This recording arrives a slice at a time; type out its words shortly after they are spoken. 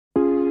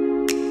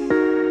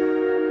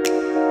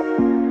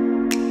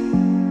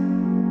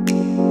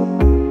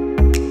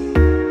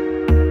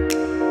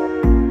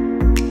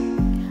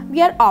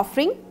we are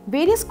offering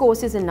various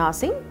courses in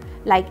nursing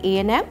like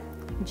ANM,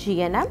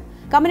 GNM,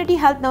 community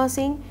health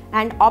nursing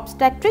and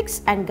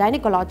obstetrics and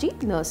gynecology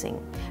nursing.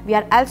 We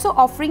are also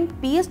offering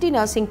PhD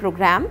nursing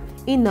program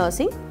in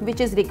nursing, which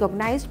is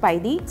recognized by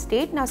the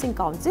State Nursing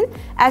Council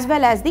as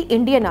well as the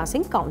Indian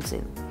Nursing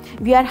Council.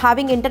 We are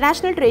having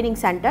international training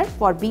center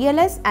for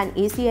BLS and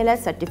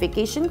ACLS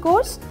certification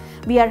course.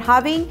 We are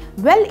having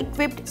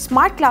well-equipped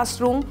smart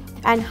classroom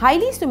and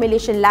highly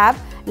simulation lab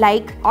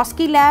like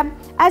OSCE lab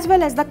as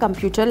well as the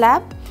computer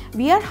lab.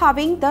 We are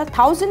having the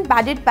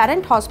 1000-bedded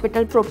parent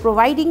hospital for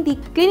providing the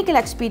clinical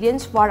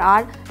experience for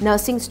our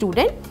nursing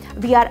student.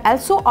 We are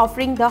also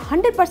offering the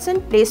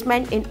 100%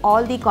 placement in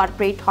all the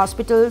corporate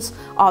hospitals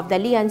of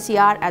Delhi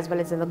NCR as well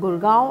as in the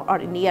Gurgaon or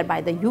nearby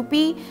the UP.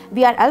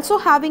 We are also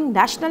having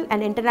national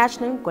and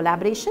international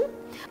collaboration.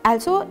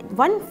 Also,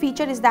 one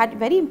feature is that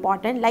very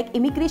important, like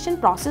immigration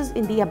process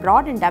in the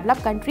abroad and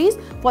developed countries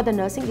for the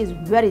nursing is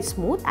very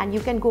smooth and you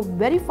can go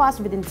very fast.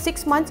 Within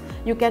 6 months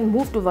you can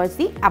move towards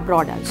the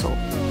abroad also.